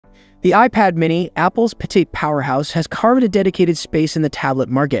The iPad mini, Apple's petite powerhouse, has carved a dedicated space in the tablet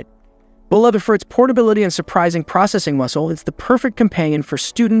market. Beloved for its portability and surprising processing muscle, it's the perfect companion for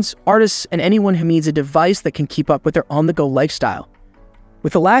students, artists, and anyone who needs a device that can keep up with their on-the-go lifestyle.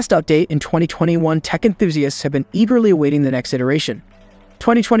 With the last update in 2021, tech enthusiasts have been eagerly awaiting the next iteration.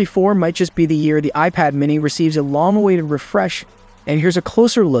 2024 might just be the year the iPad mini receives a long-awaited refresh, and here's a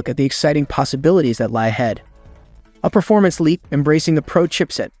closer look at the exciting possibilities that lie ahead. A performance leap embracing the Pro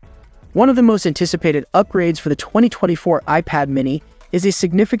chipset. One of the most anticipated upgrades for the 2024 iPad mini is a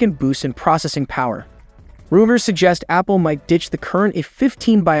significant boost in processing power. Rumors suggest Apple might ditch the current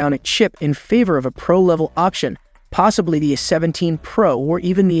A15 Bionic chip in favor of a Pro-level option, possibly the A17 Pro or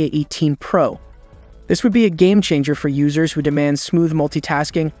even the A18 Pro. This would be a game-changer for users who demand smooth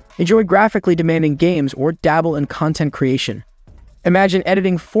multitasking, enjoy graphically demanding games, or dabble in content creation. Imagine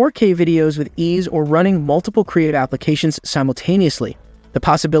editing 4K videos with ease or running multiple creative applications simultaneously. The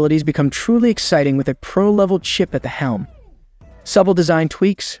possibilities become truly exciting with a Pro-level chip at the helm. Subtle design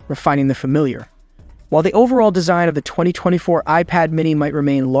tweaks, refining the familiar. While the overall design of the 2024 iPad mini might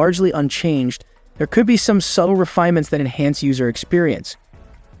remain largely unchanged, there could be some subtle refinements that enhance user experience.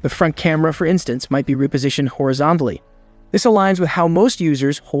 The front camera, for instance, might be repositioned horizontally. This aligns with how most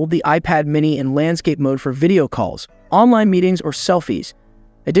users hold the iPad mini in landscape mode for video calls, online meetings, or selfies.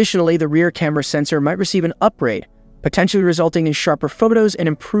 Additionally, the rear camera sensor might receive an upgrade, potentially resulting in sharper photos and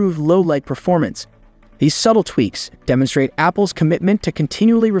improved low-light performance. These subtle tweaks demonstrate Apple's commitment to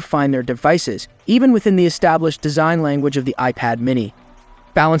continually refine their devices, even within the established design language of the iPad mini.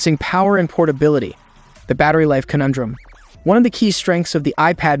 Balancing power and portability. The battery life conundrum. One of the key strengths of the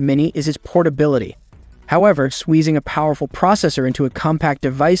iPad mini is its portability. However, squeezing a powerful processor into a compact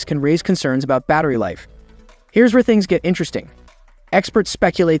device can raise concerns about battery life. Here's where things get interesting. Experts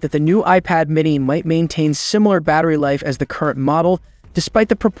speculate that the new iPad mini might maintain similar battery life as the current model, despite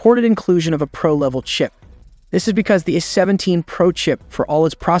the purported inclusion of a Pro-level chip. This is because the A17 Pro chip, for all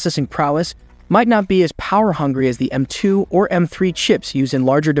its processing prowess, might not be as power-hungry as the M2 or M3 chips used in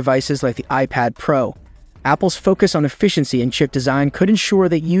larger devices like the iPad Pro. Apple's focus on efficiency and chip design could ensure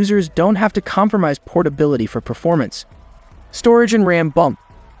that users don't have to compromise portability for performance. Storage and RAM bump,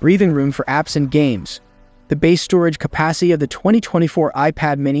 breathing room for apps and games. The base storage capacity of the 2024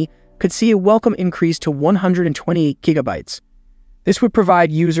 iPad mini could see a welcome increase to 128 GB. This would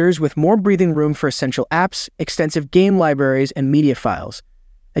provide users with more breathing room for essential apps, extensive game libraries, and media files.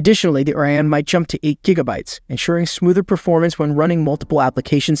 Additionally, the RAM might jump to 8 GB, ensuring smoother performance when running multiple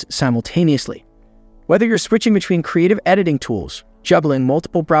applications simultaneously. Whether you're switching between creative editing tools, juggling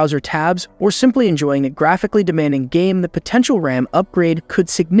multiple browser tabs, or simply enjoying a graphically demanding game, the potential RAM upgrade could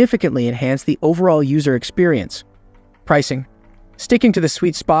significantly enhance the overall user experience. Pricing. Sticking to the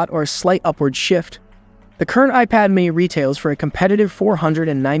sweet spot or a slight upward shift. The current iPad mini retails for a competitive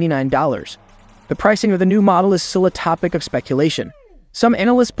 $499. The pricing of the new model is still a topic of speculation. Some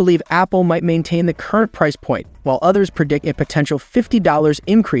analysts believe Apple might maintain the current price point, while others predict a potential $50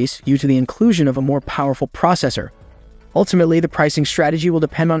 increase due to the inclusion of a more powerful processor. Ultimately, the pricing strategy will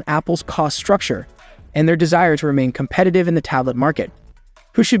depend on Apple's cost structure and their desire to remain competitive in the tablet market.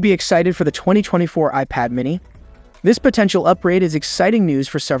 Who should be excited for the 2024 iPad mini? This potential upgrade is exciting news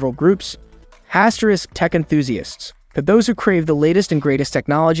for several groups. Tech enthusiasts. For those who crave the latest and greatest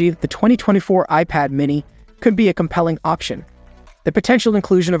technology, the 2024 iPad mini could be a compelling option. The potential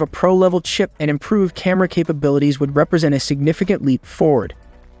inclusion of a Pro-level chip and improved camera capabilities would represent a significant leap forward.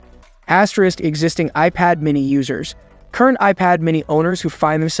 Existing iPad mini users. Current iPad mini owners who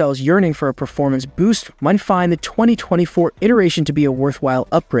find themselves yearning for a performance boost might find the 2024 iteration to be a worthwhile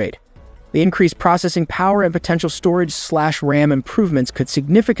upgrade. The increased processing power and potential storage/RAM improvements could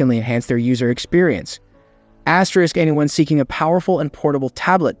significantly enhance their user experience. Anyone seeking a powerful and portable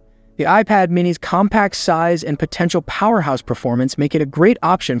tablet. The iPad mini's compact size and potential powerhouse performance make it a great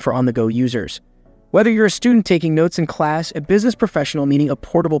option for on-the-go users. Whether you're a student taking notes in class, a business professional needing a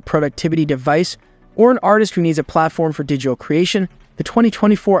portable productivity device, or an artist who needs a platform for digital creation, the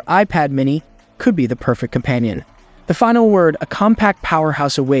 2024 iPad mini could be the perfect companion. The final word, a compact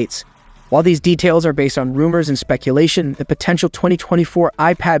powerhouse, awaits. While these details are based on rumors and speculation, the potential 2024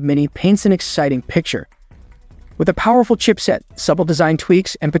 iPad mini paints an exciting picture. With a powerful chipset, subtle design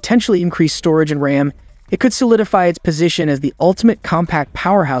tweaks, and potentially increased storage and RAM, it could solidify its position as the ultimate compact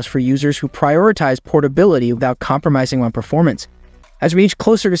powerhouse for users who prioritize portability without compromising on performance. As we inch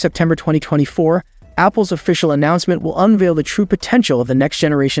closer to September 2024, Apple's official announcement will unveil the true potential of the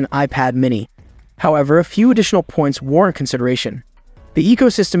next-generation iPad mini. However, a few additional points warrant consideration. The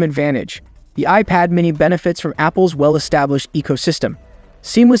ecosystem advantage. The iPad mini benefits from Apple's well-established ecosystem.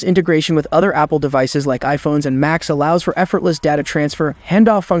 Seamless integration with other Apple devices like iPhones and Macs allows for effortless data transfer,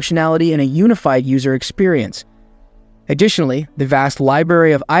 handoff functionality, and a unified user experience. Additionally, the vast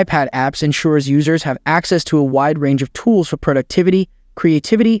library of iPad apps ensures users have access to a wide range of tools for productivity,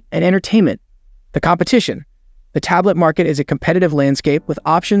 creativity, and entertainment. The competition. The tablet market is a competitive landscape with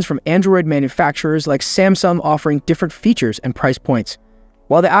options from Android manufacturers like Samsung offering different features and price points.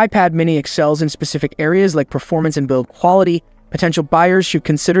 While the iPad mini excels in specific areas like performance and build quality, potential buyers should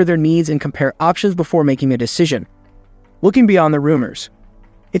consider their needs and compare options before making a decision. Looking beyond the rumors.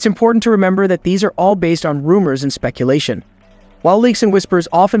 It's important to remember that these are all based on rumors and speculation. While leaks and whispers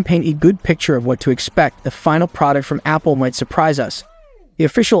often paint a good picture of what to expect, the final product from Apple might surprise us. The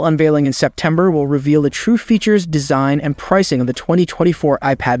official unveiling in September will reveal the true features, design, and pricing of the 2024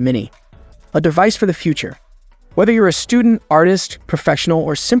 iPad mini. A device for the future. Whether you're a student, artist, professional,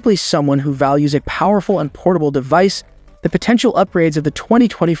 or simply someone who values a powerful and portable device, the potential upgrades of the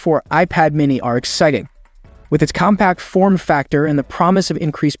 2024 iPad mini are exciting. With its compact form factor and the promise of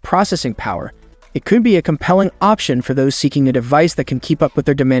increased processing power, it could be a compelling option for those seeking a device that can keep up with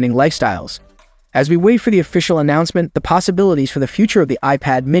their demanding lifestyles. As we wait for the official announcement, the possibilities for the future of the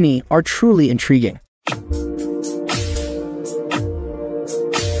iPad mini are truly intriguing.